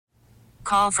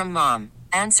call from mom.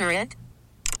 Answer it.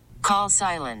 Call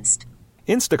silenced.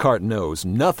 Instacart knows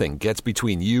nothing gets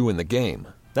between you and the game.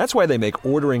 That's why they make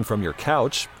ordering from your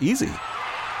couch easy.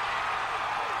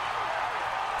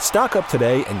 Stock up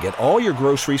today and get all your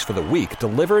groceries for the week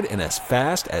delivered in as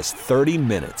fast as 30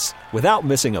 minutes without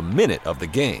missing a minute of the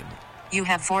game. You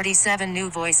have 47 new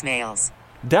voicemails.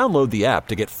 Download the app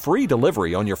to get free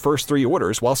delivery on your first 3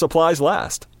 orders while supplies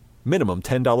last. Minimum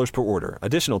 $10 per order.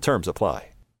 Additional terms apply.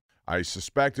 I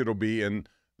suspect it'll be in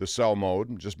the sell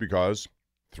mode just because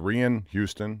 3 in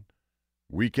Houston,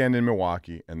 weekend in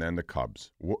Milwaukee, and then the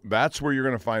Cubs. That's where you're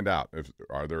going to find out if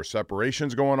are there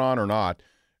separations going on or not.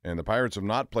 And the Pirates have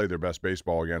not played their best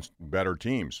baseball against better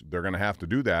teams. They're going to have to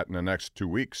do that in the next 2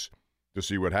 weeks to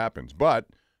see what happens. But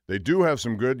they do have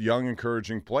some good, young,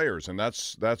 encouraging players, and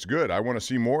that's good. I want to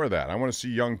see more of that. I want to see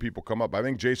young people come up. I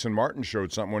think Jason Martin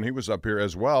showed something when he was up here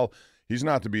as well. He's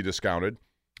not to be discounted.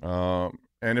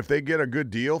 And if they get a good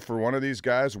deal for one of these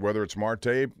guys, whether it's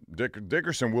Marte,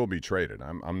 Dickerson will be traded.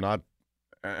 I'm not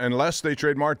 – unless they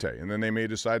trade Marte, and then they may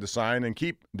decide to sign and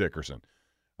keep Dickerson.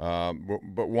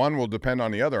 But one will depend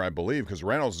on the other, I believe, because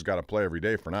Reynolds has got to play every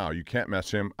day for now. You can't mess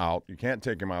him out. You can't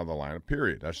take him out of the lineup,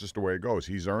 period. That's just the way it goes.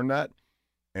 He's earned that,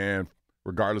 and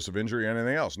regardless of injury or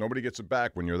anything else, nobody gets it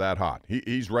back when you're that hot.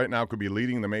 He's right now could be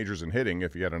leading the majors in hitting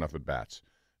if he had enough at-bats.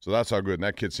 So that's how good, and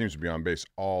that kid seems to be on base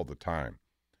all the time.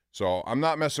 So I'm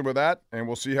not messing with that, and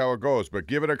we'll see how it goes. But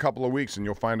give it a couple of weeks, and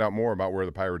you'll find out more about where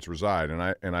the Pirates reside.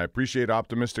 And I appreciate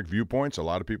optimistic viewpoints. A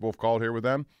lot of people have called here with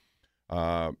them.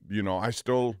 Last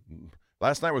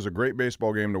night was a great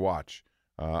baseball game to watch.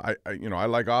 I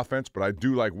like offense, but I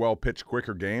do like well-pitched,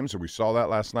 quicker games, and we saw that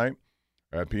last night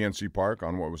at PNC Park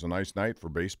on what was a nice night for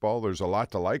baseball. There's a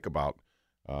lot to like about,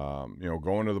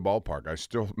 going to the ballpark. I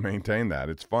still maintain that.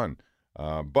 It's fun.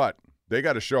 But they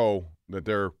got to show that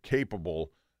they're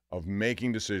capable of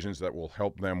making decisions that will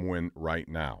help them win right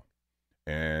now.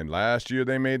 And last year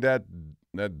they made that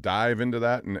dive into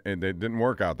that, and it didn't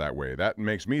work out that way. That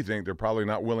makes me think they're probably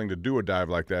not willing to do a dive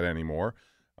like that anymore.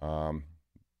 They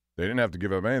didn't have to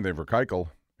give up anything for Keuchel,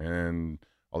 and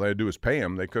all they had to do was pay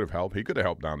him. They could have helped. He could have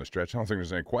helped down the stretch. I don't think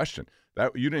there's any question.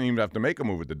 That you didn't even have to make a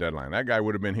move at the deadline. That guy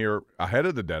would have been here ahead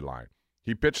of the deadline.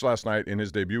 He pitched last night in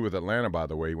his debut with Atlanta, by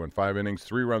the way. He went 5 innings,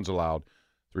 3 runs allowed,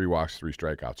 3 walks, 3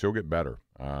 strikeouts. He'll get better.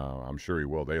 I'm sure he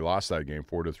will. They lost that game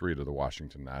 4-3 to the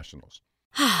Washington Nationals.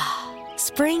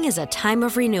 Spring is a time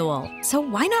of renewal, so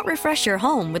why not refresh your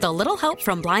home with a little help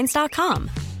from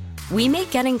Blinds.com? We make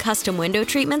getting custom window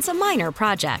treatments a minor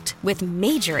project with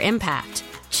major impact.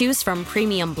 Choose from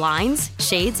premium blinds,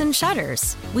 shades, and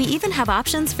shutters. We even have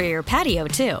options for your patio,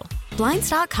 too.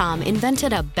 Blinds.com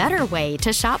invented a better way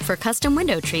to shop for custom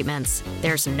window treatments.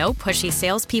 There's no pushy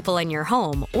salespeople in your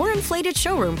home or inflated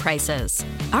showroom prices.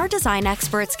 Our design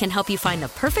experts can help you find the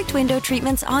perfect window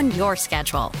treatments on your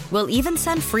schedule. We'll even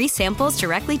send free samples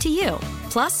directly to you.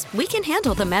 Plus, we can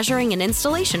handle the measuring and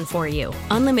installation for you.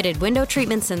 Unlimited window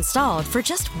treatments installed for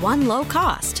just one low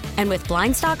cost. And with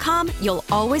Blinds.com, you'll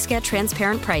always get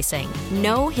transparent pricing.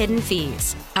 No hidden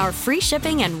fees. Our free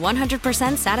shipping and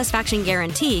 100% satisfaction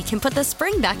guarantee can put the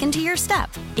spring back into your step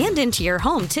and into your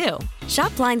home, too.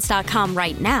 Shop Blinds.com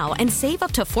right now and save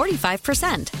up to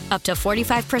 45%. Up to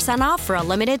 45% off for a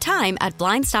limited time at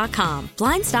Blinds.com.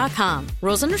 Blinds.com.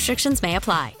 Rules and restrictions may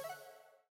apply.